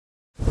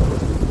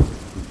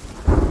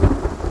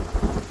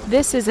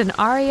This is an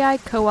REI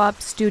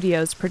Co-op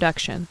Studios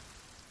production.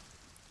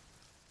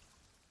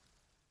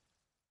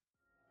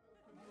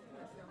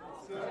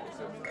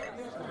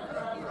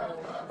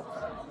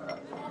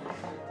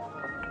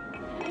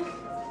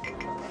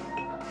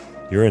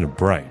 You're in a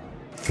bright,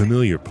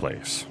 familiar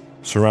place,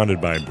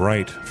 surrounded by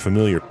bright,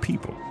 familiar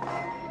people.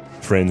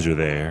 Friends are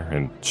there,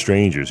 and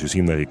strangers who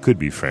seem like they could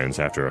be friends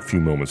after a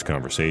few moments'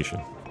 conversation.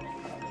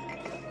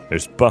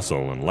 There's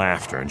bustle and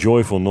laughter and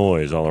joyful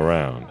noise all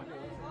around.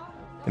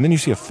 And then you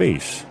see a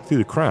face through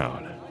the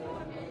crowd,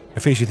 a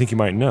face you think you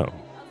might know.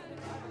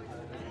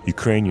 You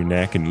crane your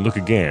neck and look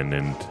again,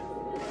 and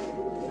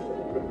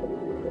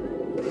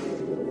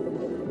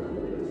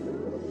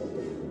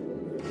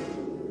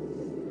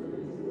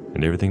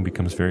everything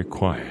becomes very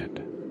quiet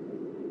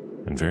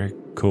and very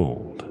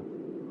cold.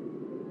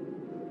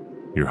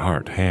 Your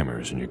heart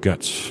hammers and your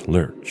guts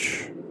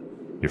lurch.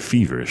 You're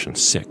feverish and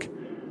sick.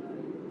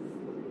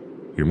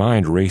 Your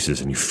mind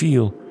races and you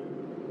feel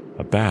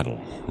a battle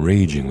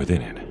raging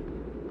within it.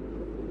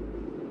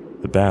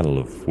 The battle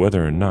of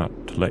whether or not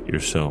to let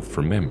yourself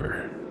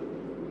remember.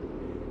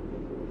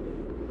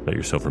 Let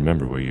yourself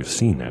remember where you've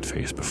seen that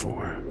face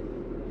before.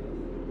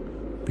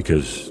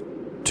 Because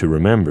to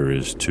remember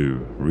is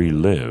to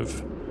relive.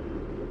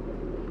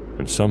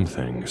 And some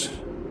things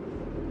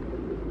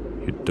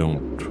you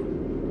don't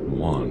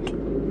want.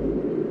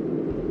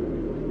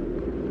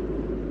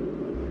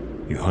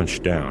 You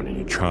hunch down and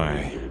you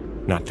try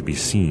not to be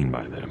seen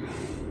by them,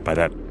 by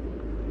that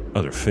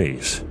other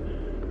face.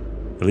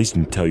 At least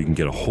until you can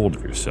get a hold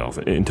of yourself,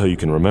 until you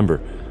can remember.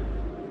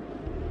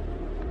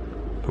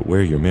 But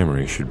where your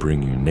memory should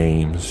bring you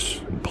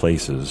names and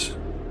places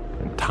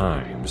and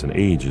times and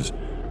ages,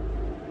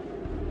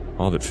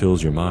 all that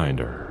fills your mind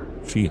are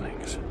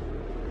feelings.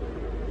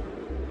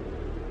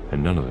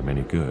 And none of them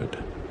any good.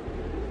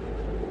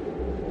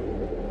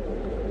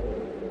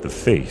 The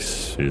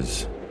face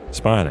is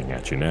smiling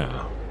at you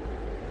now,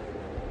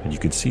 and you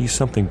can see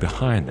something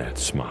behind that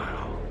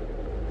smile,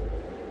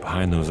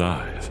 behind those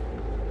eyes.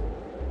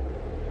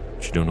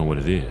 But you don't know what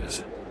it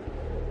is,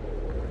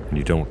 and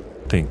you don't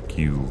think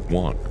you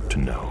want to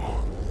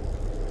know.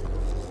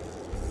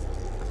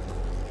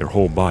 Your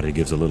whole body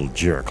gives a little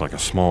jerk, like a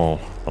small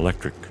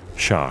electric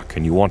shock,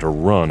 and you want to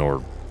run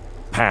or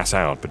pass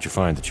out, but you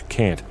find that you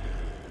can't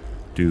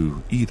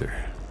do either.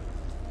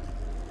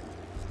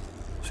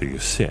 So you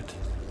sit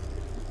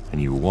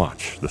and you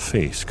watch the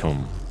face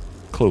come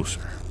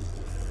closer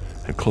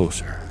and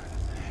closer,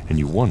 and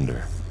you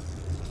wonder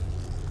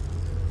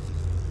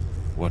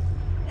what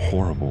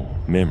horrible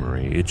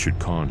memory it should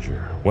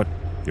conjure, what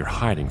you're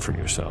hiding from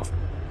yourself,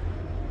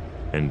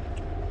 and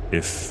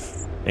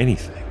if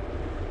anything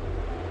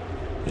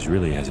is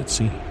really as it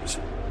seems.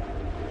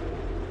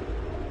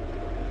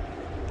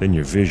 Then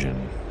your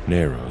vision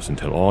narrows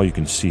until all you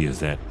can see is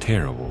that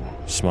terrible,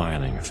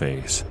 smiling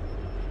face.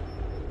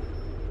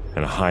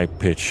 And a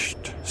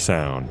high-pitched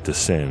sound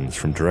descends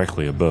from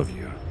directly above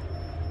you,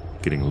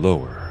 getting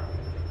lower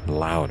and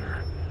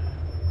louder,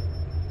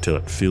 till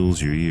it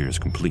fills your ears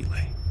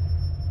completely.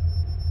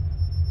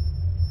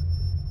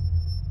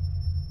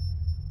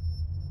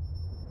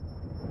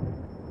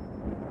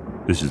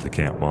 This is the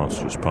Camp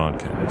Monsters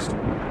podcast.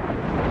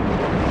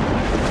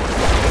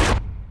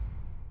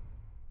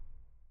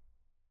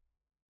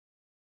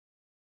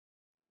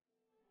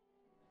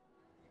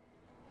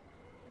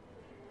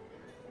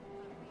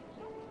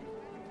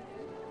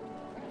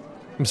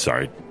 I'm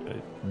sorry,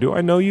 do I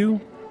know you?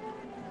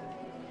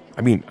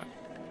 I mean,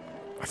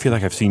 I feel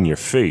like I've seen your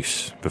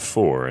face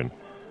before, and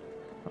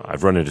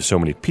I've run into so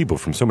many people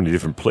from so many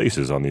different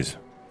places on these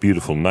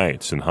beautiful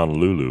nights in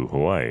Honolulu,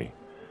 Hawaii.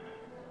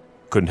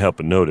 Couldn't help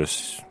but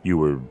notice you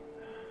were,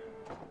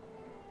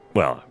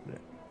 well,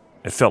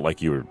 it felt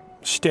like you were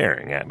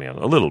staring at me a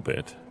little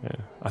bit.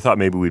 I thought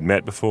maybe we'd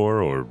met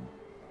before, or...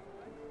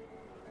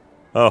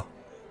 Oh,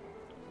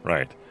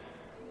 right.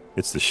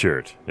 It's the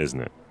shirt,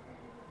 isn't it?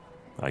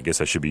 I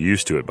guess I should be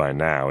used to it by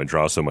now. It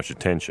draws so much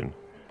attention.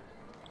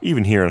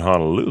 Even here in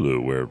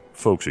Honolulu, where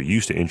folks are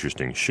used to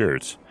interesting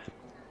shirts,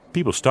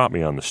 people stop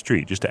me on the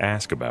street just to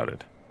ask about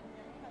it.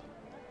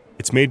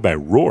 It's made by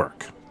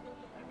Rourke.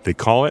 They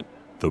call it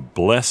the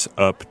Bless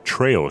Up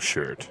Trail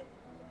shirt.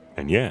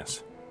 And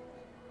yes,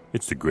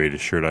 it's the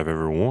greatest shirt I've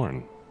ever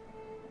worn.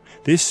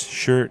 This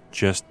shirt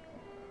just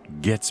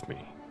gets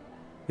me.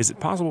 Is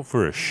it possible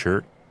for a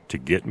shirt to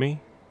get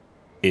me?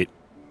 It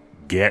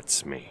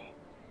gets me.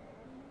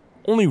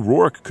 Only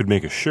Rourke could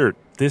make a shirt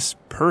this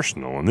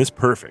personal and this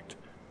perfect.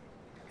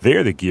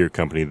 They're the gear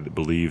company that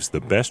believes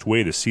the best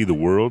way to see the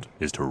world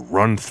is to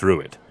run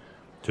through it,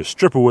 to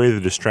strip away the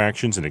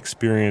distractions and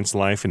experience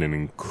life in an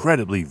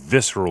incredibly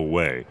visceral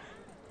way.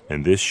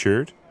 And this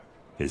shirt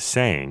is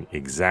saying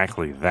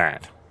exactly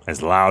that,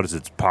 as loud as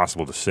it's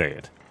possible to say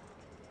it.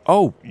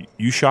 Oh,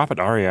 you shop at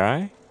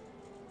REI?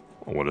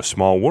 What a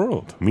small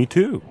world. Me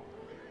too.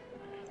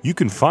 You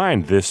can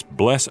find this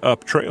Bless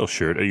Up Trail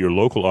shirt at your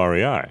local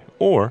REI,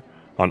 or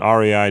on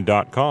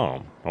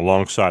REI.com,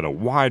 alongside a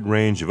wide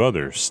range of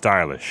other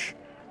stylish,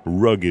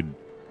 rugged,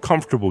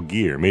 comfortable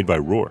gear made by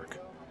Rourke.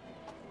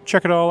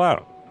 Check it all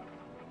out.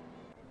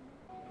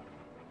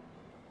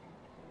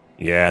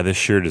 Yeah, this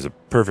shirt is a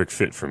perfect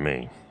fit for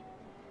me.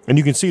 And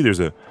you can see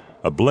there's a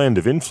blend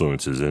of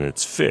influences in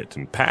its fit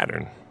and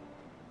pattern.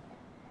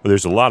 Well,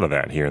 there's a lot of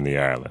that here in the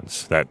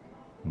islands, that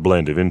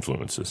blend of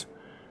influences.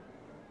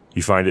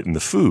 You find it in the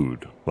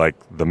food, like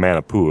the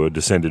manapua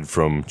descended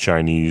from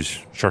Chinese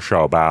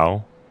xiaoxiao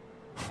bao.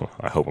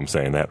 I hope I'm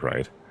saying that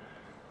right.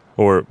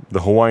 Or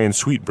the Hawaiian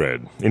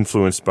sweetbread,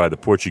 influenced by the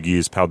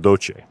Portuguese pão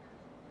doce.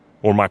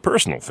 Or my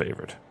personal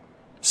favorite,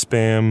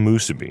 Spam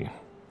musubi,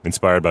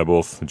 inspired by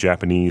both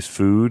Japanese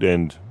food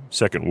and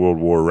Second World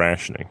War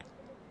rationing.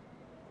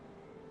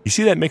 You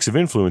see that mix of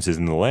influences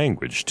in the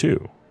language,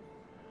 too.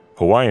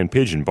 Hawaiian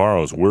Pidgin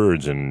borrows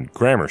words and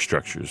grammar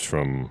structures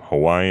from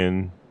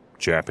Hawaiian,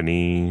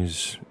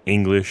 Japanese,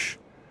 English,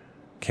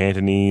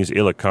 Cantonese,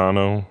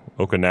 Ilocano,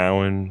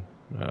 Okinawan,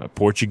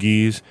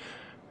 Portuguese,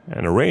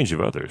 and a range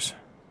of others.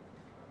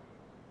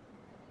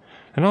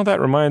 And all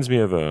that reminds me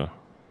of a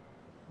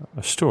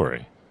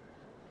story.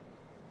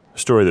 A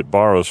story that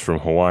borrows from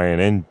Hawaiian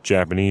and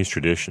Japanese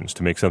traditions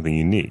to make something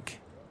unique.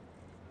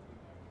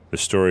 The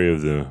story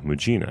of the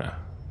Mujina.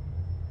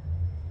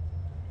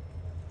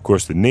 Of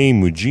course, the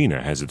name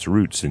Mujina has its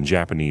roots in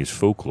Japanese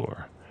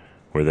folklore,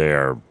 where they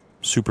are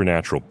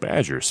supernatural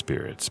badger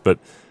spirits, but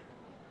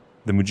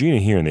the Mujina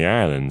here in the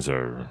islands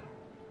are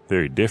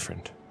very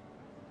different.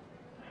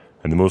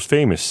 And the most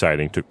famous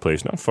sighting took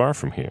place not far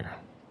from here,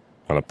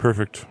 on a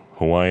perfect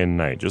Hawaiian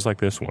night, just like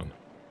this one,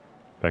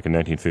 back in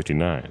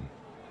 1959,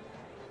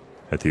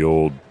 at the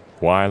old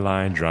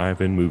Waialae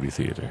Drive-In movie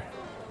theater.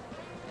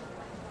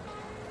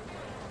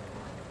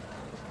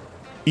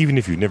 Even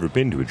if you've never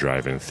been to a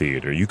drive-in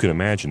theater, you can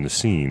imagine the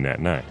scene that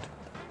night.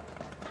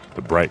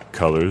 The bright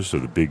colors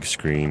of the big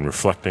screen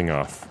reflecting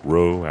off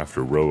row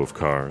after row of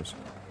cars.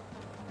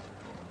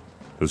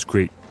 Those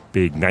great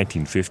big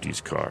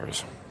 1950s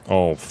cars,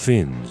 all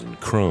fins and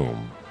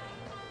chrome.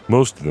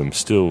 Most of them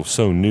still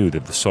so new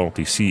that the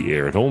salty sea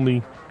air had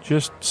only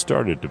just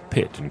started to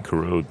pit and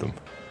corrode them.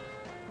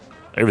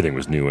 Everything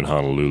was new in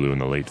Honolulu in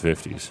the late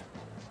 50s.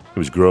 It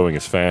was growing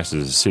as fast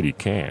as a city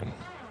can.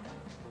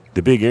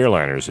 The big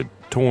airliners had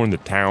torn the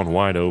town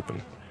wide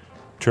open,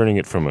 turning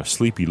it from a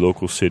sleepy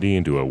local city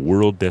into a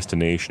world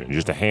destination in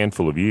just a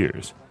handful of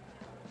years.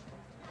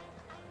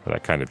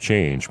 That kind of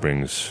change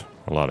brings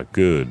a lot of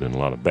good and a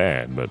lot of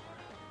bad, but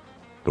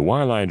the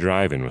Waialae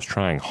Drive-In was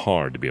trying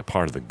hard to be a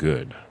part of the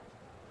good.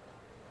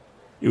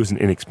 It was an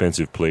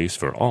inexpensive place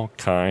for all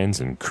kinds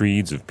and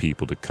creeds of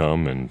people to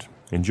come and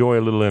enjoy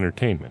a little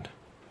entertainment.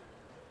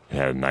 It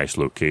had a nice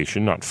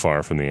location not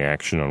far from the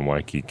action on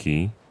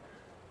Waikiki.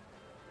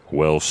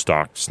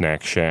 Well-stocked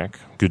snack shack,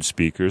 good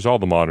speakers, all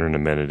the modern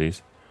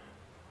amenities.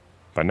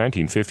 By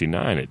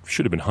 1959, it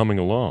should have been humming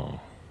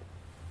along.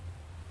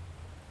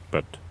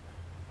 But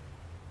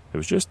there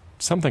was just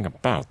something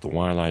about the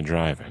Waialae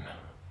Drive-In.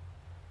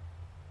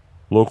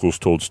 Locals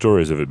told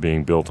stories of it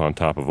being built on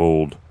top of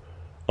old,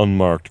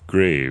 unmarked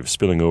graves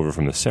spilling over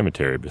from the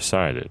cemetery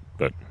beside it,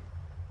 but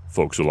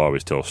folks will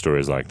always tell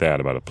stories like that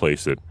about a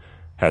place that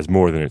has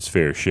more than its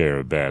fair share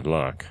of bad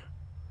luck.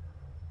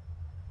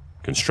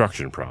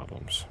 Construction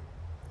problems,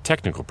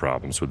 technical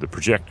problems with the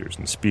projectors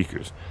and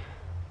speakers,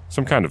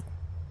 some kind of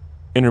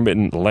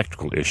intermittent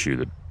electrical issue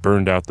that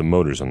burned out the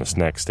motors on the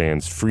snack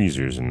stand's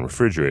freezers and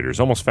refrigerators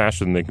almost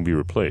faster than they can be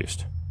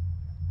replaced.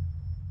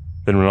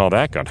 Then when all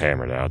that got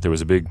hammered out, there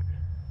was a big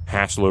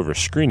hassle over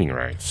screening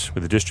rights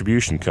with the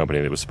distribution company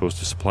that was supposed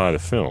to supply the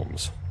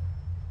films.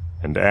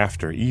 And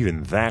after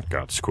even that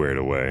got squared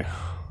away,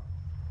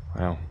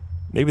 well,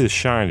 maybe the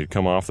shine had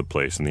come off the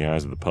place in the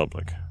eyes of the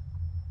public.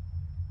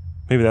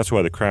 Maybe that's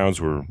why the crowds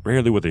were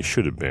rarely what they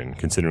should have been,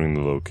 considering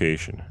the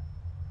location.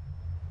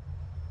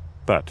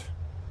 But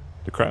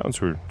the crowds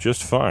were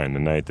just fine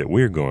the night that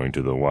we're going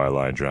to the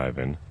Waialae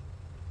Drive-In.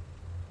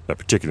 That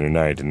particular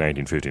night in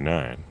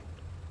 1959.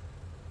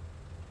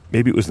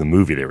 Maybe it was the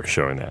movie they were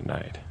showing that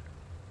night.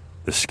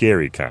 The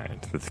scary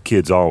kind that the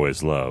kids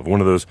always love.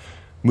 One of those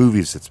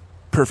movies that's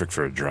perfect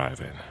for a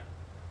drive-in.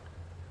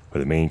 Where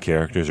the main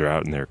characters are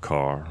out in their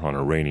car on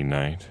a rainy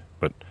night,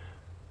 but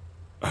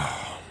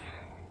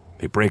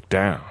they break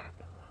down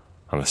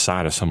on the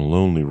side of some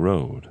lonely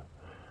road.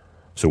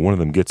 So one of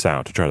them gets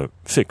out to try to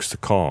fix the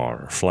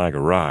car or flag a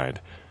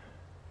ride.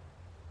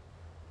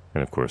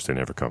 And of course they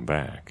never come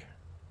back.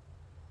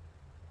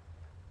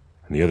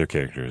 And the other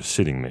character is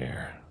sitting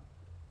there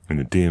in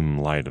the dim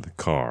light of the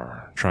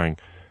car, trying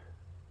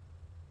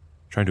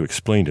to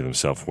explain to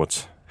themselves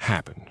what's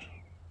happened,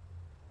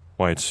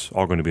 why it's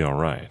all going to be all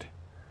right.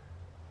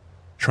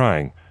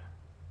 Trying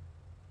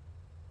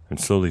and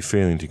slowly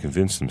failing to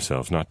convince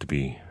themselves not to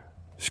be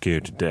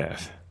scared to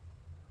death.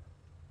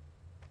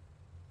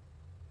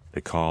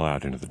 They call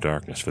out into the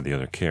darkness for the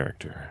other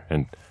character,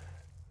 and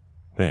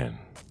then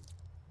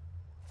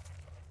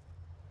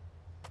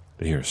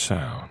they hear a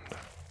sound.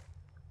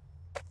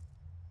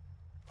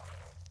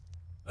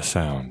 A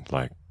sound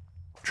like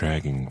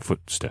dragging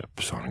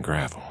footsteps on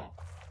gravel.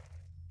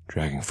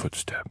 Dragging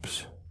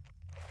footsteps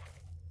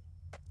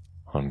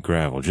on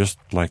gravel, just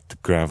like the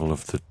gravel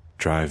of the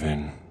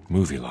drive-in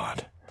movie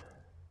lot.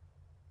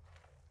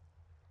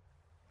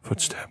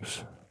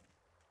 Footsteps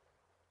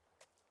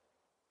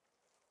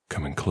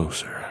coming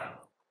closer.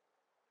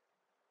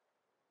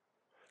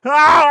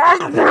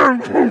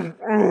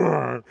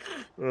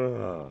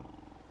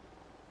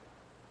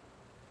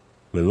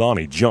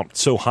 Leilani jumped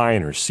so high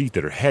in her seat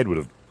that her head would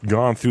have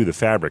gone through the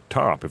fabric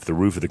top if the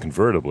roof of the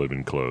convertible had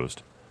been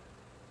closed.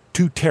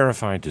 Too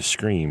terrified to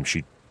scream,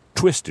 she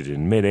twisted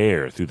in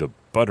midair through the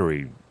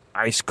buttery,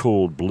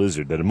 ice-cold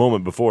blizzard that a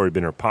moment before had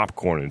been her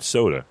popcorn and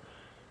soda,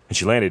 and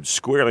she landed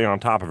squarely on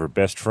top of her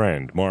best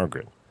friend,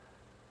 Margaret.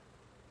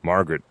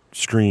 Margaret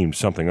screamed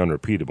something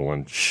unrepeatable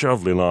and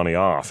shoved Leilani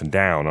off and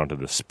down onto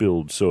the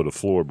spilled soda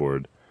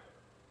floorboard.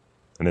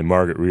 And then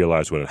Margaret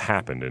realized what had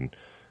happened, and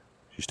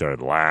she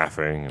started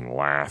laughing and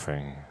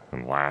laughing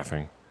and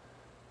laughing.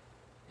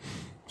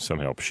 Some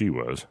help she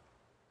was.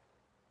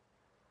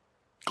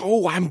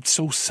 Oh, I'm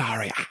so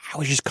sorry. I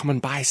was just coming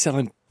by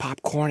selling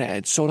popcorn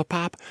and soda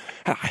pop.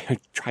 I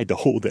tried to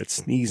hold that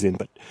sneeze in,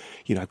 but,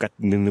 I've got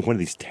one of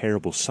these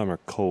terrible summer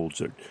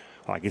colds.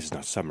 I guess it's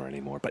not summer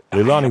anymore, but...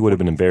 Leilani would have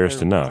been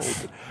embarrassed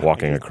enough,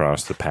 walking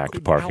across the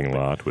packed parking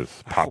lot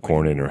with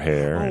popcorn in her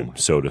hair and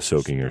soda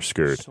soaking her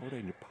skirt.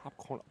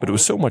 But it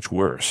was so much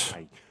worse,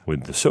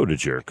 with the soda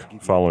jerk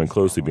following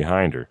closely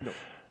behind her,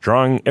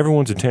 drawing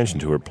everyone's attention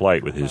to her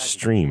plight with his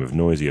stream of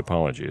noisy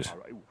apologies.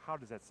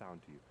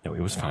 No,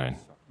 it was fine.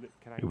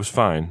 It was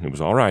fine. It was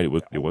all right.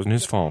 It wasn't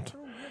his fault.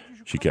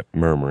 She kept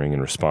murmuring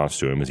in response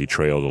to him as he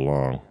trailed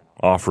along,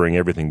 offering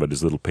everything but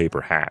his little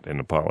paper hat in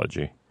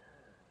apology.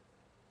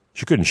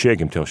 She couldn't shake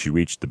him till she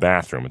reached the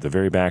bathroom at the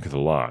very back of the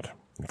lot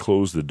and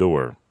closed the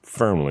door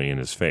firmly in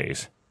his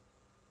face.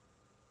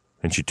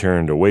 Then she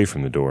turned away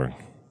from the door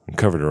and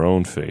covered her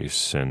own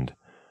face and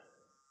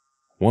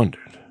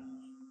wondered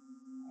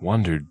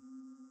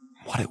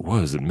what it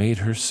was that made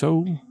her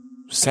so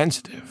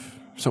sensitive,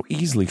 so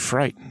easily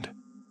frightened.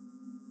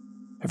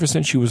 Ever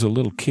since she was a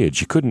little kid,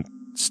 she couldn't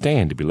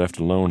stand to be left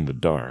alone in the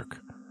dark.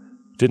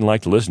 Didn't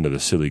like to listen to the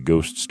silly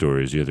ghost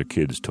stories the other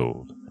kids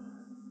told.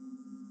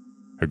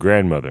 Her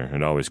grandmother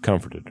had always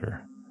comforted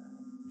her,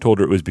 told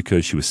her it was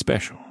because she was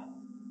special.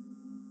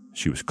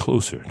 She was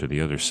closer to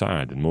the other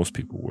side than most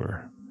people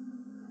were.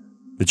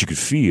 That you could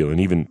feel and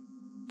even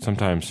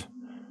sometimes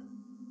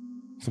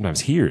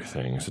hear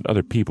things that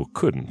other people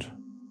couldn't.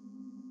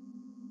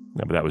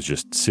 No, but that was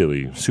just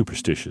silly,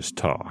 superstitious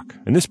talk,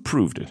 and this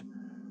proved it.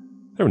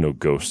 There were no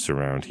ghosts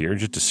around here,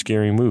 just a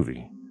scary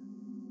movie.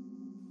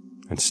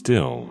 And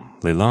still,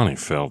 Leilani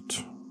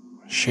felt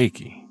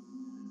shaky.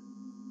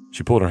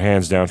 She pulled her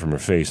hands down from her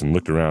face and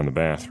looked around the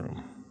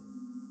bathroom.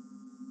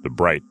 The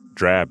bright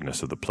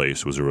drabness of the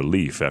place was a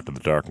relief after the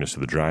darkness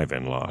of the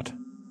drive-in lot.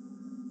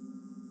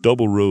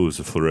 Double rows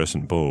of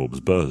fluorescent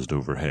bulbs buzzed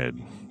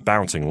overhead,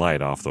 bouncing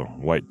light off the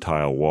white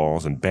tile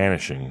walls and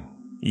banishing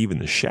even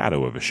the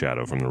shadow of a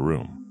shadow from the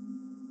room.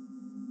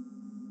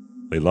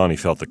 Leilani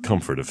felt the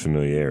comfort of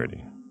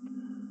familiarity.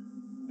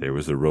 There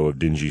was the row of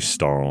dingy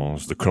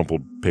stalls, the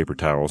crumpled paper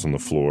towels on the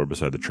floor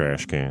beside the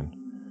trash can.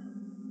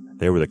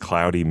 There were the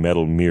cloudy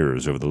metal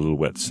mirrors over the little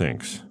wet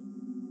sinks.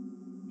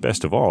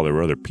 Best of all, there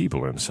were other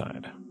people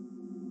inside.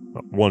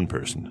 Well, one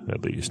person,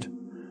 at least.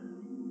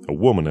 A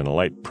woman in a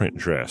light print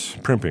dress,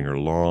 primping her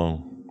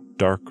long,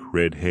 dark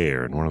red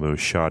hair in one of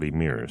those shoddy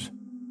mirrors.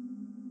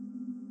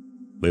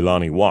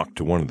 Leilani walked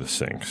to one of the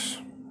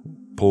sinks,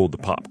 pulled the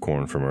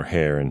popcorn from her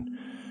hair, and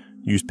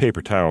used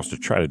paper towels to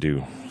try to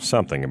do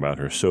something about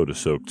her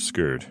soda-soaked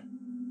skirt.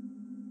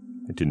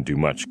 It didn't do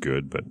much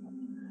good, but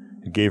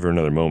it gave her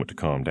another moment to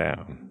calm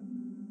down.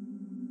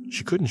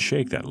 She couldn't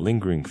shake that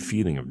lingering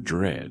feeling of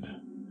dread,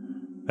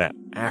 that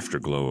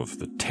afterglow of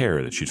the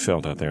terror that she'd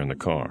felt out there in the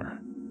car.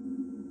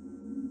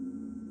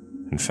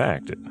 In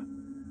fact, it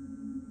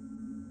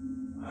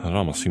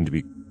almost seemed to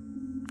be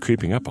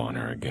creeping up on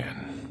her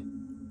again.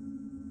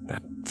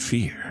 That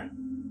fear.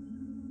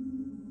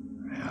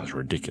 That was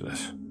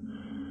ridiculous.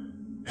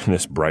 In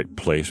this bright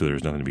place where there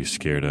was nothing to be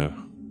scared of.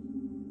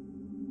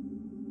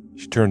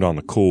 She turned on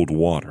the cold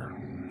water,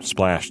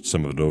 splashed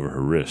some of it over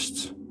her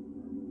wrists.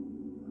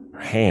 Her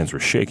hands were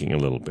shaking a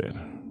little bit.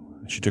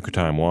 She took her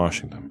time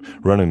washing them,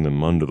 running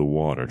them under the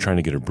water, trying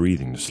to get her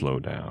breathing to slow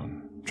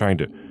down, trying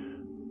to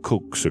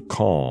coax a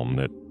calm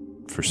that,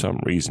 for some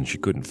reason, she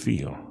couldn't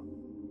feel.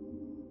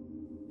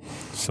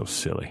 So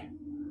silly.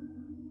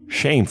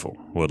 Shameful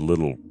what a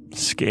little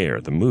scare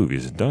at the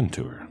movies had done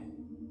to her.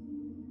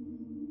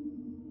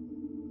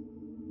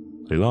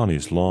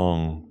 Leilani's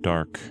long,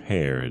 dark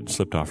hair had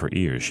slipped off her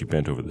ears as she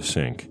bent over the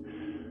sink,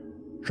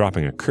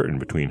 dropping a curtain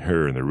between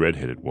her and the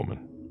red-headed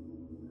woman.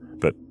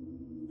 But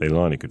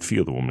Leilani could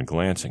feel the woman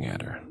glancing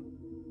at her,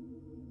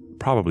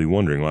 probably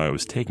wondering why it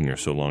was taking her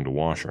so long to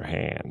wash her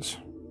hands,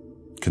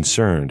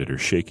 concerned at her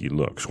shaky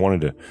looks,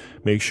 wanted to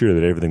make sure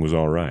that everything was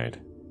all right.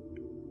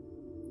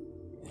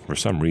 For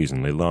some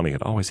reason, Leilani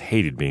had always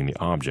hated being the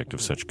object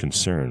of such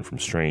concern from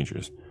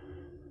strangers.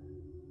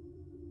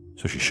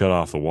 So she shut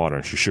off the water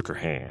and she shook her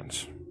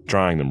hands,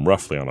 drying them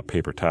roughly on a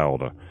paper towel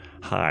to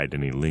hide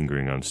any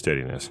lingering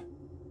unsteadiness.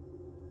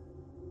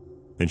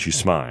 Then she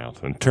smiled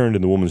and turned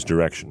in the woman's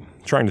direction,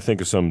 trying to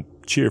think of some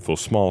cheerful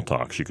small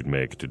talk she could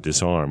make to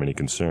disarm any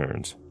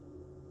concerns.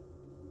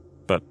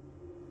 But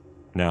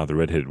Now the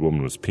red-headed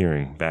woman was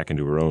peering back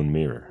into her own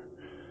mirror,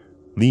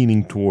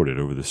 leaning toward it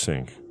over the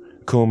sink,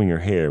 combing her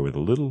hair with a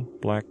little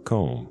black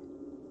comb.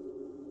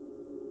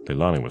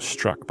 Leilani was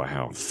struck by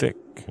how thick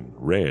and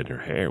red her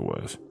hair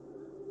was,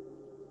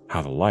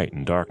 how the light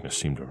and darkness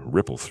seemed to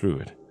ripple through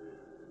it,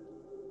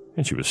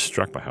 and she was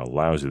struck by how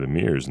lousy the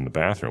mirrors in the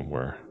bathroom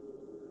were.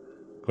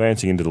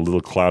 Glancing into the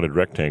little clouded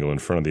rectangle in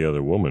front of the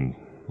other woman,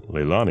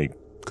 Leilani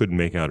couldn't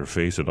make out her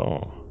face at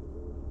all.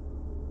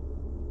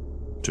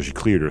 So she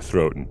cleared her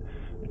throat and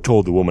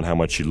told the woman how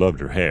much she loved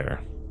her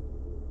hair.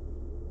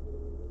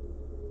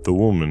 The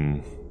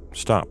woman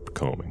stopped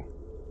combing,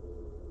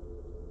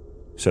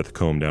 set the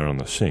comb down on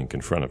the sink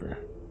in front of her.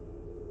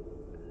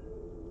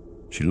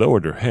 She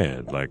lowered her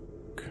head like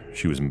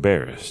she was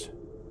embarrassed,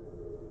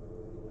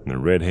 and the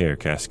red hair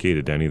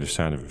cascaded down either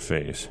side of her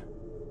face.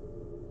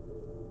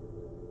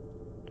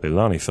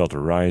 Leilani felt a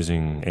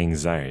rising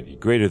anxiety,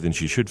 greater than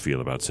she should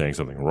feel about saying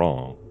something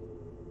wrong.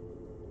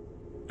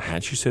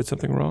 Had she said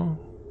something wrong?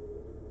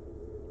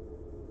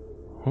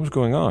 What was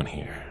going on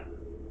here?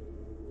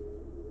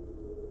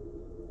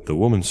 The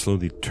woman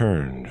slowly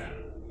turned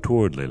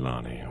toward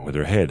Leilani with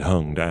her head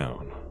hung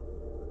down.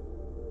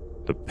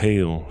 The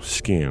pale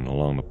skin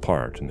along the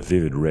part and the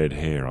vivid red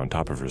hair on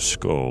top of her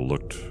skull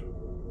looked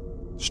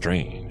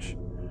strange,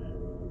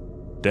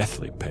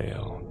 deathly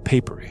pale,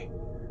 papery,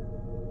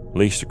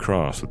 laced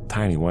across with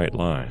tiny white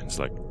lines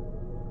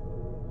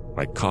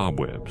like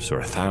cobwebs or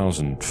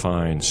 1,000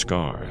 fine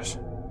scars.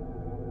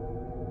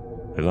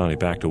 Leilani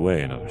backed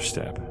away another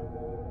step.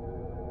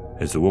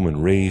 As the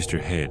woman raised her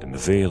head and the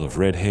veil of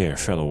red hair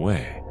fell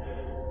away,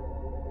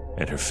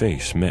 and her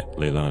face met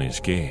Leilani's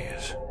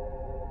gaze.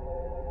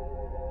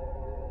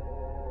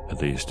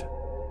 At least,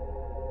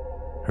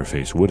 her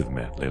face would have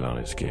met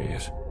Leilani's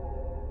gaze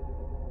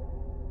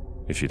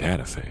if she'd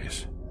had a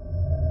face.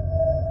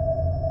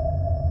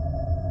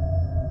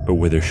 But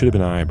where there should have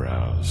been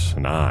eyebrows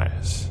and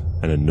eyes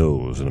and a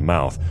nose and a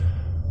mouth,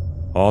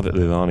 all that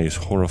Leilani's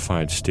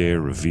horrified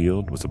stare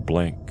revealed was a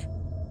blank,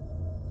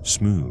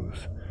 smooth,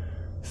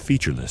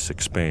 featureless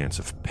expanse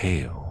of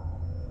pale,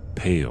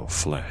 pale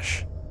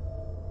flesh.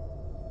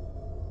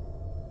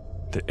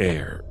 The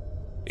air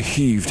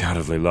heaved out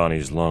of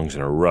Leilani's lungs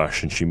in a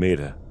rush, and she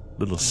made a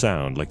little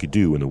sound like you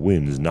do when the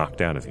wind is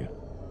knocked out of you.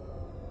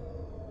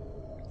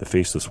 The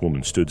faceless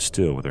woman stood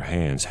still with her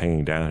hands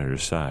hanging down at her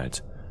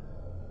sides.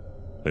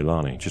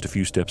 Leilani just a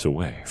few steps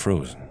away,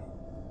 frozen.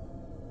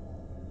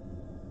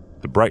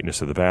 The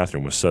brightness of the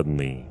bathroom was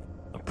suddenly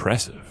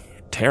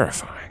oppressive,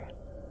 terrifying.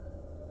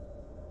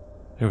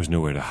 There was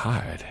nowhere to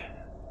hide.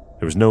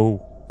 There was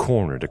no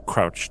corner to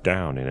crouch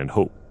down in and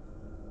hope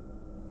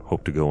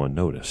to go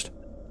unnoticed.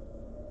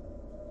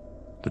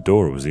 The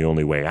door was the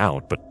only way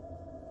out, but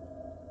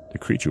the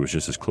creature was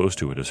just as close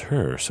to it as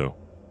her, so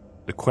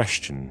the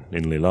question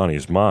in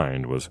Leilani's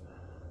mind was,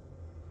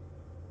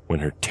 when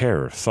her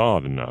terror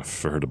thawed enough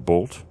for her to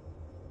bolt,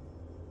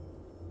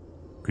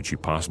 could she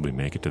possibly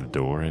make it to the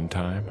door in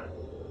time?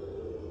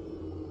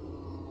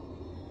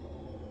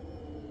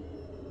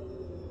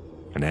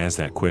 And as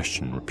that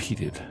question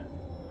repeated,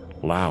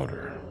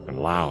 louder and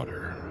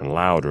louder and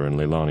louder in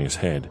Leilani's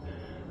head,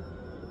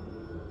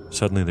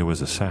 suddenly there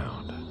was a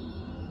sound.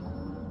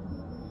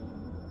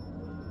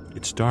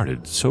 It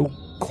started so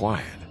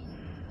quiet,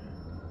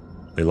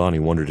 Leilani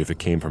wondered if it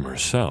came from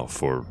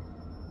herself or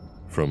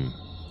from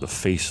the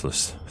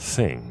faceless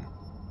thing.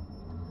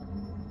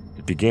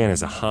 It began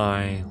as a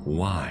high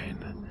whine,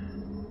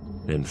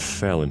 then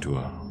fell into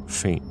a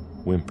faint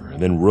whimper,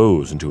 and then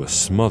rose into a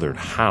smothered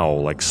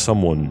howl like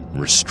someone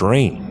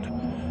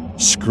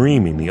restrained,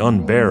 screaming the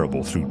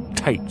unbearable through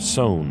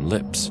tight-sewn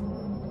lips.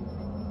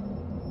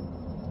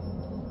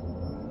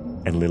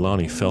 And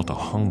Leilani felt a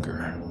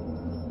hunger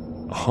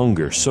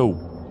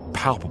so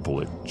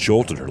palpable it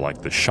jolted her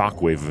like the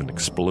shockwave of an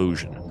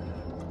explosion.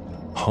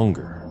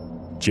 Hunger,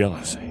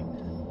 jealousy,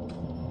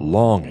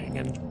 longing,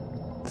 and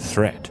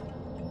threat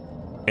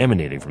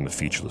emanating from the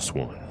featureless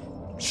woman,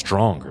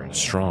 stronger and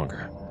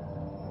stronger.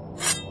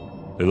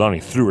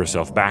 Leilani threw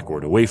herself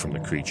backward away from the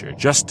creature,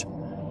 just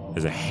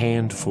as a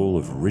handful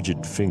of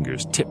rigid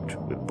fingers tipped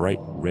with bright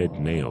red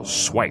nails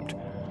swiped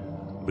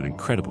with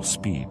incredible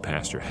speed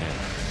past her head.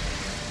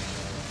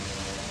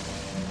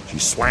 She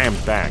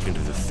slammed back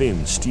into the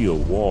thin steel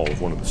wall of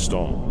one of the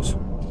stalls,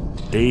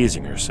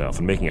 dazing herself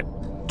and making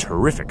a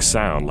terrific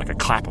sound like a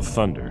clap of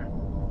thunder.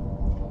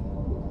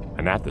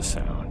 And at the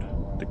sound,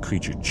 the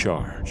creature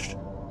charged,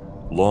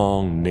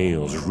 long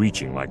nails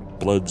reaching like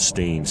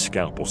blood-stained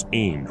scalpels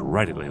aimed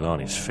right at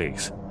Leilani's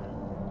face.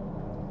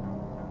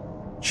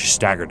 She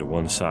staggered to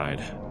one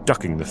side,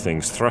 ducking the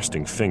thing's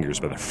thrusting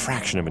fingers by the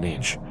fraction of an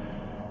inch.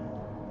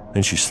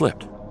 Then she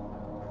slipped,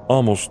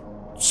 almost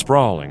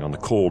sprawling on the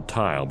cold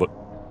tile, but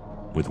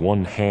with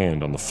one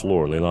hand on the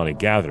floor, Leilani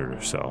gathered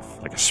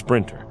herself like a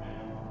sprinter.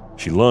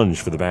 She lunged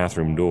for the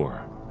bathroom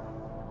door,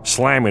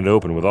 slamming it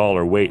open with all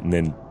her weight and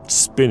then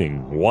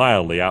spinning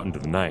wildly out into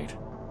the night.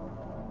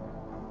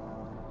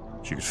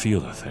 She could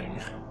feel the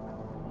thing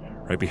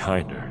right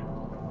behind her,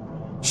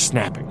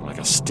 snapping like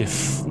a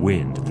stiff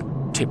wind at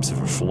the tips of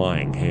her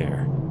flying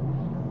hair.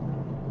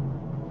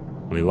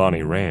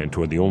 Leilani ran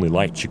toward the only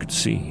light she could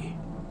see,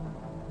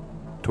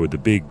 toward the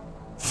big,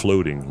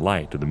 floating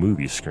light of the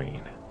movie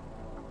screen.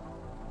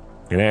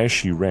 And as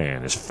she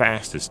ran, as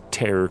fast as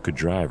terror could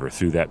drive her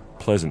through that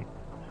pleasant,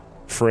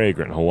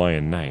 fragrant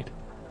Hawaiian night,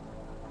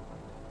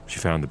 she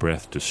found the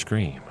breath to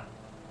scream.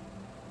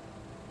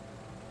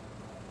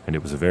 And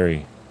it was a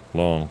very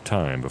long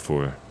time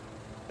before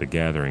the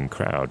gathering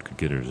crowd could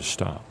get her to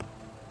stop.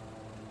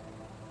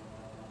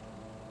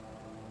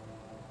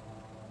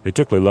 They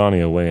took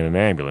Leilani away in an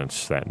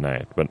ambulance that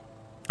night, but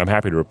I'm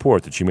happy to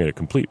report that she made a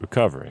complete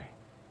recovery.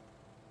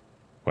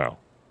 Well,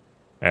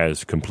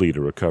 as complete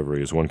a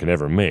recovery as one can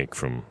ever make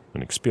from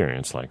an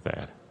experience like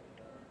that.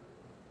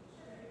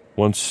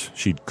 Once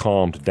she'd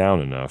calmed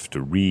down enough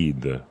to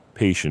read the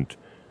patient,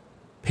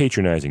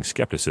 patronizing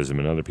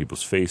skepticism in other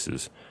people's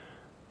faces,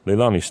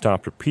 Leilani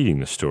stopped repeating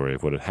the story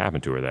of what had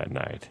happened to her that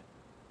night,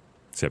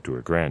 except to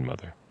her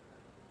grandmother.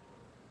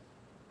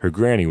 Her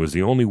granny was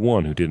the only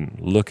one who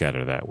didn't look at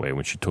her that way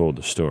when she told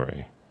the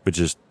story, but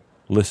just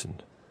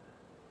listened,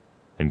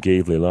 and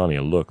gave Leilani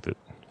a look that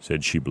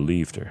said she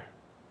believed her.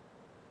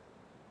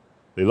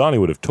 Leilani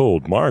would have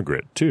told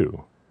Margaret,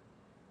 too.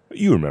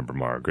 You remember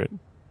Margaret,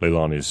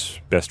 Leilani's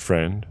best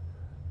friend,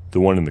 the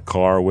one in the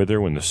car with her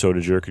when the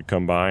soda jerk had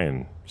come by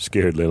and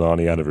scared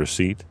Leilani out of her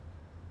seat.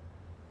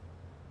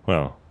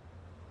 Well,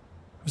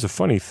 it was a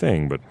funny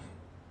thing, but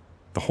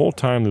the whole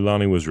time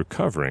Leilani was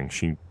recovering,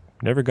 she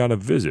never got a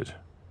visit,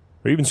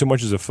 or even so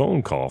much as a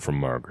phone call from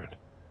Margaret.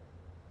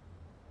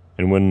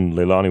 And when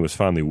Leilani was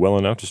finally well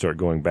enough to start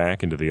going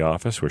back into the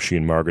office where she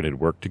and Margaret had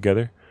worked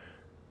together,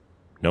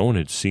 no one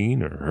had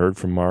seen or heard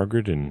from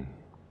Margaret in,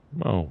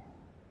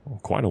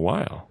 quite a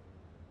while.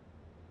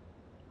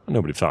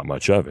 Nobody thought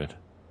much of it.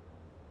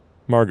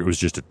 Margaret was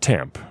just a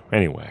temp,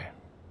 anyway.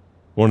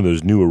 One of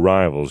those new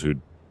arrivals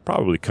who'd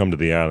probably come to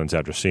the islands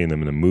after seeing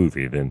them in the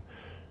movie, then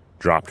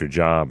dropped her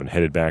job and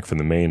headed back from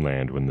the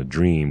mainland when the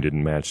dream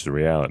didn't match the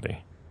reality.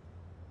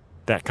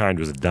 That kind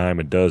was a dime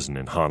a dozen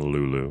in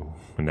Honolulu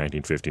in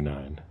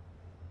 1959.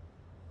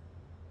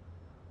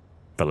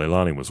 But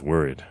Leilani was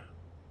worried.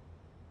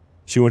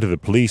 She went to the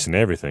police and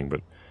everything,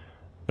 but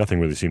nothing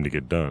really seemed to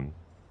get done.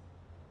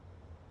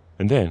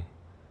 And then,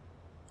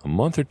 a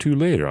month or two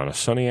later, on a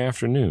sunny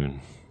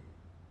afternoon,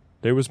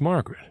 there was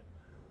Margaret,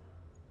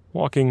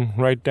 walking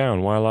right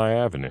down Waialae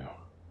Avenue.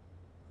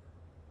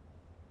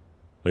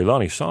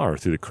 Leilani saw her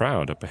through the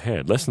crowd up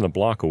ahead, less than a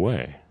block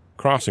away,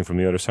 crossing from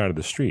the other side of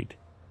the street.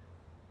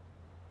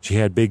 She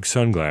had big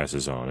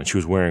sunglasses on, and she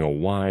was wearing a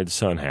wide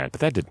sun hat,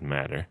 but that didn't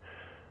matter.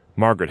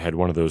 Margaret had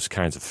one of those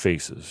kinds of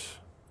faces,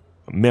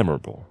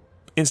 memorable,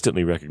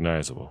 instantly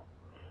recognizable.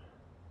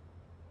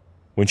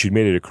 When she'd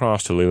made it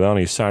across to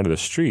Leilani's side of the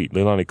street,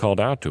 Leilani called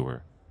out to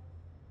her,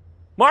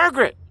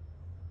 "Margaret!"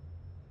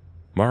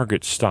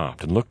 Margaret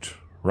stopped and looked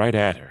right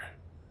at her.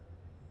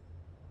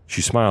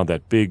 She smiled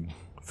that big,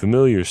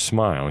 familiar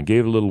smile and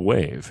gave a little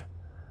wave.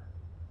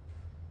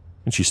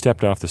 And she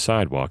stepped off the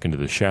sidewalk into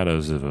the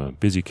shadows of a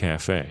busy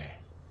cafe.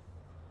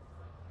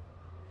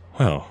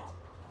 Well,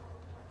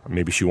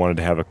 maybe she wanted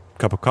to have a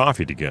cup of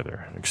coffee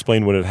together,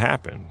 explain what had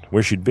happened,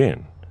 where she'd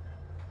been.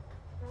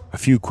 A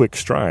few quick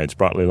strides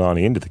brought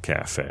Leilani into the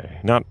cafe,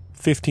 not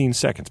 15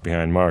 seconds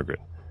behind Margaret.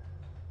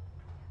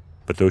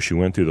 But though she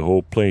went through the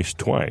whole place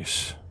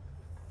twice,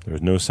 there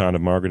was no sign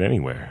of Margaret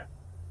anywhere.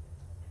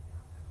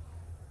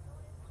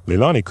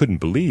 Leilani couldn't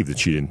believe that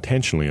she'd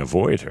intentionally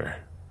avoid her.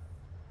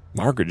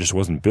 Margaret just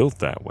wasn't built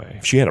that way.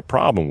 If she had a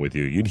problem with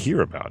you, you'd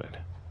hear about it.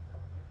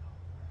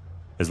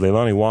 As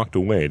Leilani walked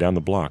away down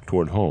the block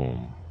toward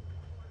home,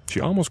 she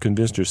almost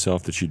convinced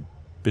herself that she'd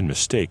been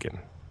mistaken,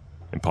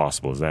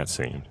 impossible as that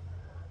seemed.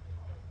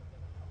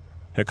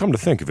 Now, come to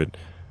think of it,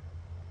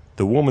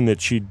 the woman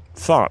that she'd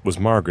thought was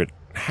Margaret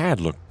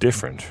had looked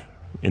different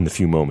in the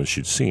few moments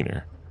she'd seen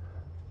her.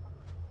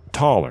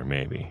 Taller,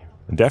 maybe,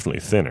 and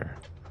definitely thinner.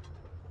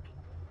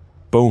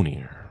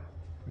 Bonier,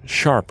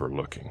 sharper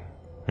looking,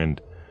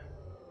 and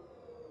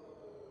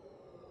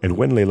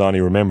when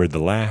Leilani remembered the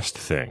last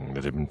thing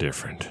that had been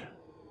different,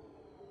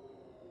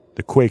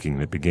 the quaking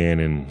that began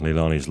in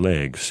Leilani's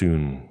legs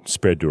soon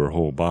spread to her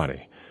whole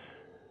body.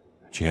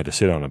 She had to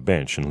sit on a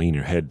bench and lean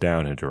her head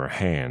down into her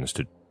hands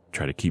to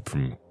try to keep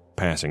from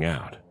passing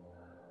out.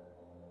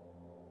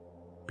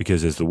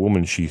 Because as the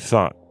woman she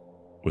thought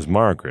was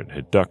Margaret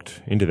had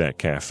ducked into that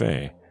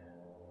cafe,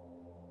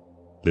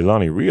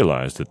 Leilani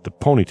realized that the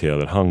ponytail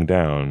that hung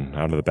down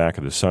out of the back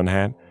of the sun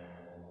hat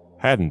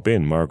hadn't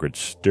been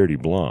Margaret's dirty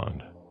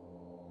blonde,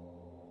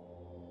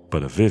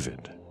 but a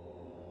vivid,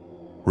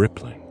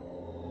 rippling,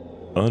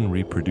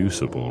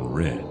 unreproducible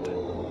red.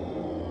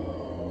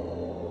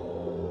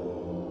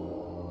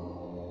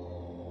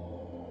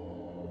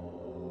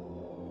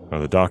 Now,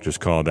 the doctors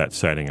called that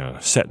sighting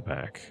a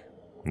setback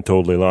and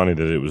told Leilani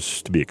that it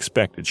was to be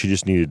expected. She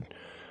just needed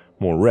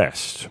more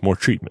rest, more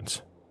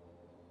treatments.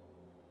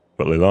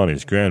 But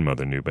Leilani's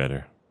grandmother knew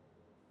better.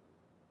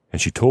 And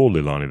she told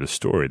Leilani the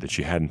story that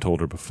she hadn't told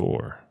her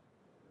before,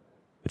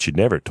 that she'd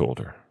never told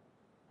her,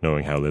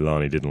 knowing how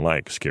Leilani didn't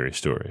like scary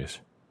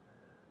stories.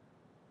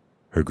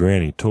 Her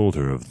granny told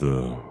her of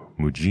the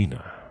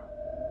Mujina.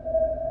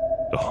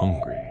 The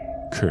hungry,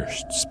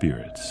 cursed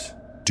spirits,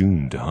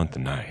 doomed to hunt the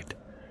night,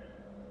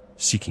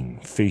 seeking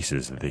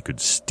faces that they could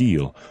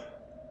steal.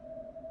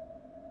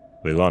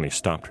 Leilani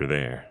stopped her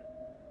there.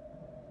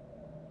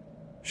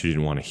 She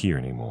didn't want to hear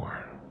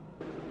anymore.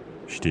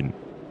 She didn't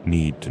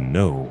need to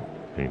know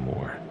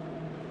anymore.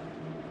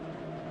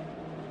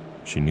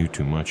 She knew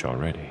too much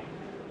already.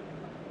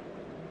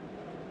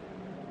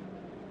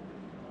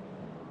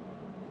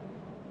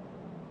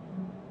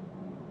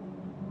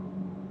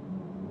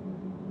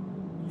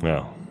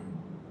 Well,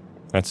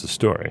 that's the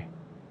story.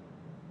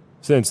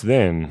 Since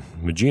then,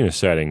 Mujina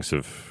sightings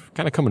have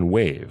kind of come in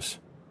waves.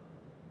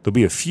 There'll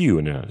be a few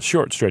in a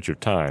short stretch of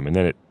time, and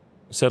then it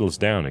settles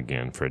down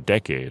again for a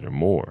decade or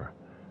more.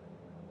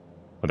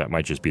 Well, that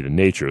might just be the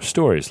nature of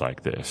stories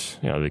like this.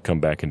 You know, they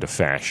come back into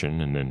fashion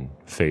and then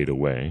fade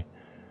away.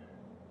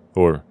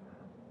 Or,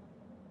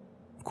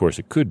 of course,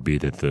 it could be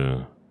that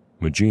the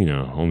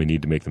Mujina only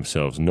need to make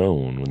themselves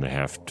known when they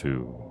have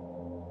to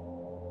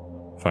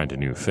find a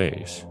new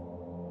face.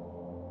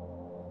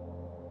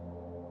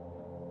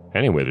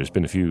 Anyway, there's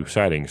been a few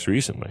sightings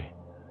recently.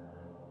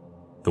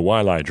 The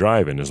Waialae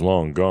Drive-In is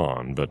long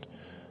gone, but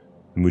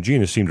the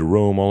Mujina seem to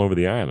roam all over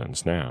the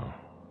islands now.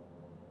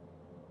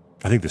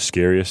 I think the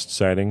scariest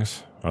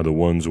sightings are the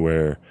ones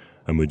where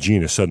a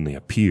Mujina suddenly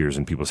appears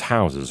in people's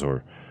houses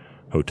or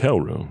hotel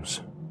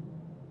rooms.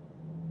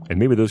 And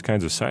maybe those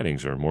kinds of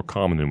sightings are more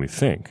common than we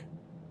think.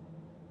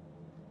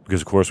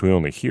 Because, of course, we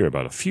only hear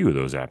about a few of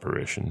those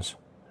apparitions.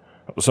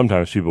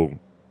 Sometimes people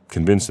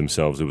convince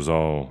themselves it was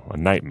all a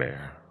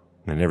nightmare,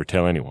 and they never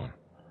tell anyone.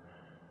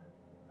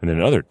 And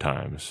then other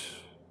times,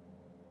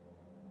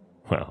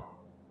 well,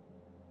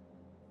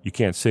 you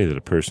can't say that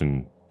a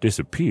person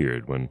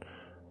disappeared when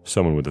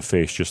someone with a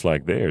face just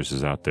like theirs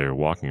is out there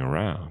walking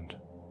around.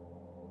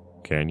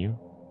 Can you?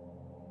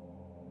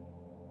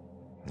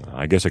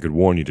 I guess I could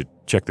warn you to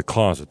check the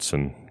closets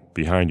and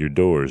behind your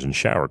doors and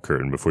shower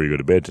curtain before you go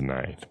to bed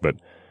tonight, but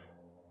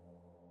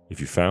if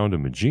you found a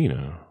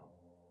Mujina,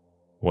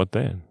 what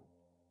then?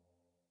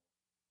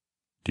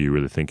 Do you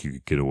really think you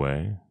could get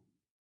away?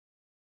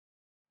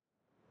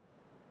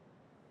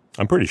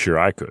 I'm pretty sure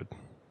I could.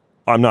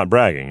 I'm not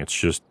bragging, it's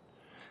just,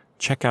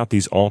 check out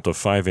these Alta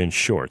 5-inch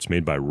shorts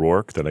made by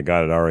Rourke that I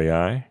got at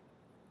REI.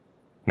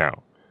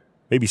 Now,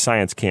 maybe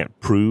science can't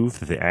prove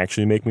that they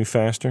actually make me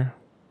faster,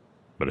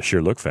 but I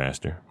sure look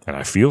faster, and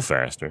I feel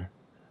faster,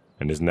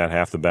 and isn't that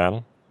half the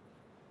battle?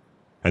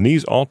 And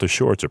these Alta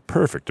shorts are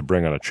perfect to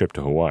bring on a trip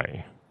to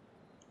Hawaii.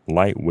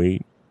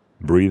 Lightweight,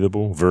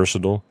 breathable,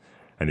 versatile,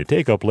 and they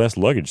take up less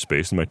luggage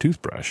space than my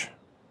toothbrush.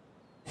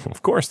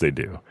 Of course they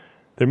do.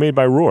 They're made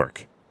by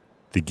Rourke,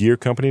 the gear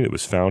company that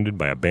was founded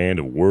by a band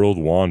of world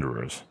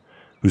wanderers,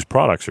 whose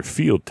products are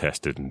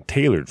field-tested and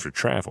tailored for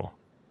travel.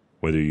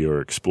 Whether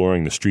you're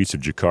exploring the streets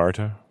of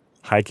Jakarta,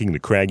 hiking the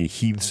craggy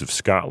heaths of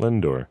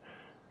Scotland, or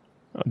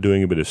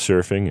doing a bit of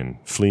surfing and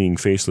fleeing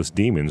faceless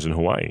demons in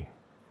Hawaii.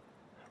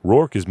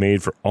 Rourke is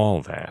made for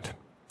all that,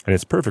 and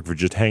it's perfect for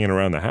just hanging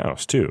around the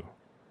house, too.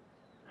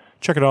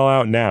 Check it all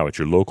out now at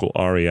your local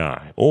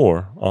REI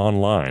or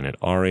online at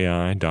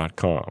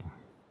rei.com.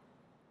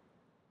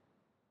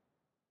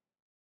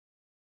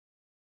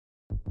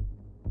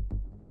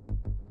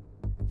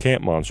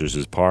 Camp Monsters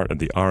is part of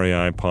the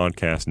REI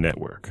Podcast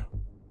Network.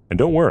 And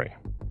don't worry,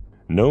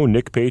 no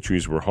Nick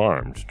Patries were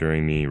harmed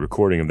during the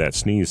recording of that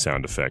sneeze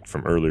sound effect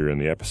from earlier in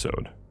the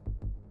episode.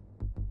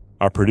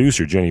 Our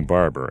producer, Jenny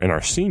Barber, and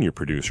our senior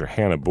producer,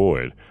 Hannah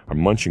Boyd, are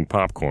munching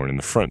popcorn in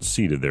the front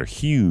seat of their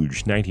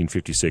huge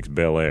 1956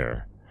 Bel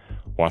Air,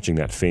 watching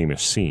that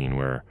famous scene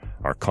where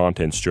our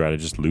content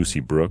strategist,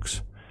 Lucy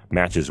Brooks,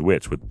 matches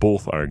wits with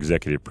both our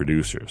executive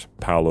producers,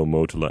 Paolo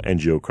Motola and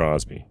Joe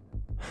Crosby.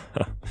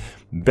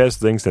 Best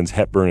thing since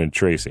Hepburn and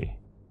Tracy.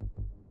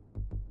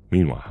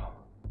 Meanwhile,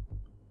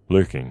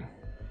 lurking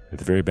at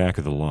the very back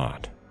of the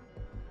lot,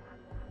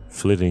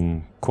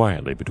 flitting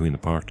quietly between the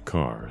parked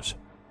cars,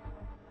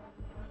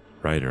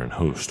 writer and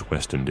host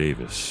Weston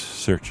Davis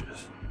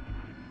searches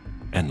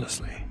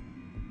endlessly,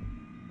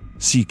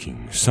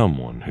 seeking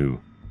someone who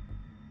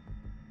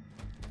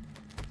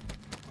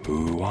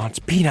wants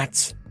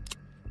peanuts,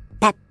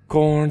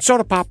 popcorn,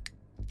 soda pop.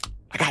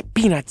 I got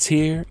peanuts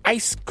here,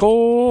 ice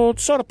cold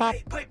soda pop.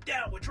 Hey, pipe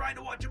down, we're trying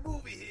to watch a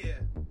movie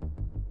here.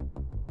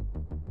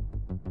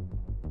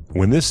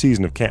 When this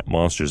season of Camp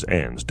Monsters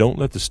ends, don't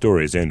let the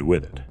stories end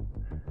with it.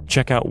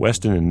 Check out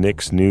Weston and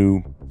Nick's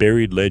new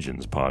Buried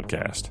Legends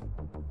podcast.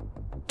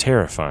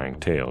 Terrifying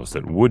tales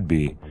that would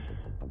be,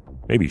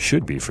 maybe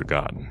should be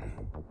forgotten,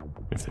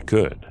 if they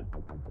could.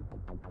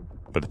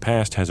 But the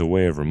past has a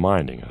way of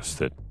reminding us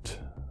that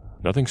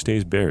nothing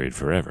stays buried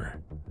forever.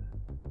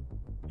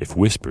 If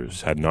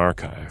Whispers had an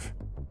archive,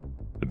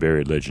 the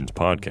Buried Legends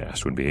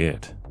podcast would be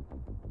it.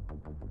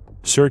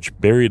 Search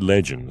Buried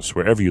Legends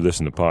wherever you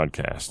listen to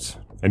podcasts,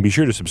 and be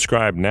sure to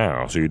subscribe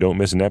now so you don't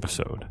miss an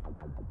episode.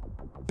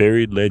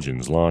 Buried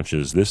Legends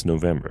launches this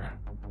November.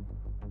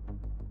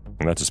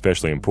 And that's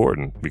especially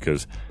important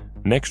because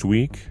next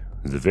week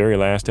is the very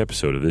last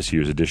episode of this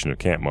year's edition of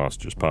Camp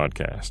Monsters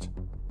podcast.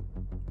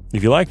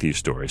 If you like these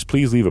stories,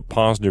 please leave a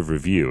positive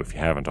review if you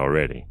haven't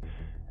already,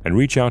 and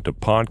reach out to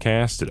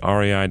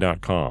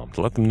podcast@rei.com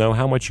to let them know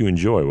how much you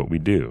enjoy what we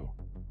do.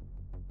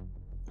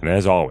 And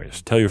as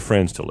always, tell your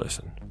friends to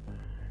listen.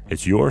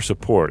 It's your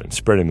support and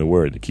spreading the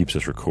word that keeps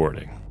us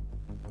recording.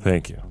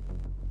 Thank you.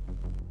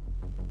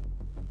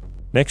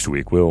 Next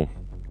week, we'll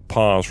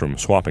pause from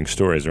swapping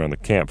stories around the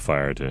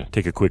campfire to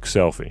take a quick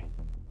selfie.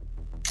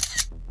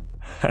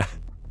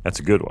 That's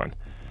a good one.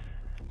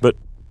 But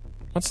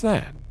what's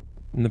that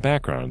in the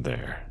background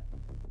there?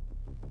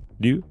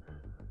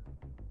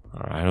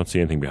 I don't see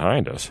anything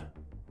behind us.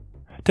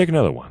 Take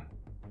another one.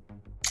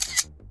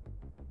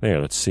 There,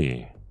 let's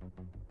see.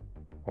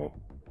 Oh,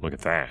 look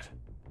at that.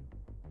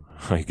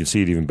 You can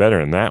see it even better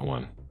in that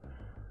one.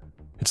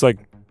 It's like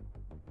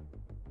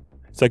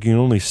you can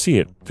only see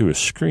it through a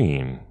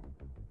screen,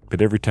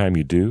 but every time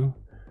you do,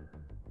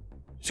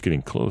 it's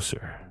getting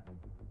closer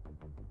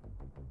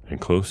and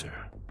closer.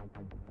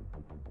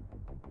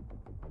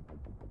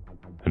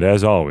 And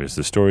as always,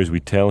 the stories we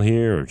tell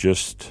here are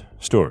just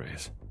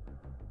stories.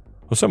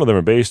 Well, some of them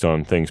are based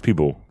on things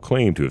people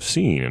claim to have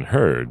seen and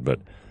heard, but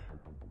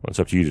it's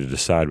up to you to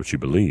decide what you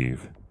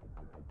believe,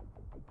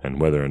 and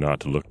whether or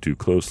not to look too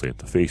closely at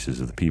the faces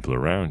of the people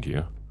around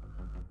you,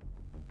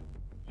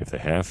 if they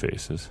have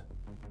faces.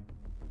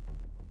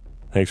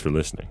 Thanks for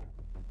listening,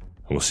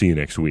 and we'll see you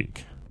next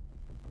week.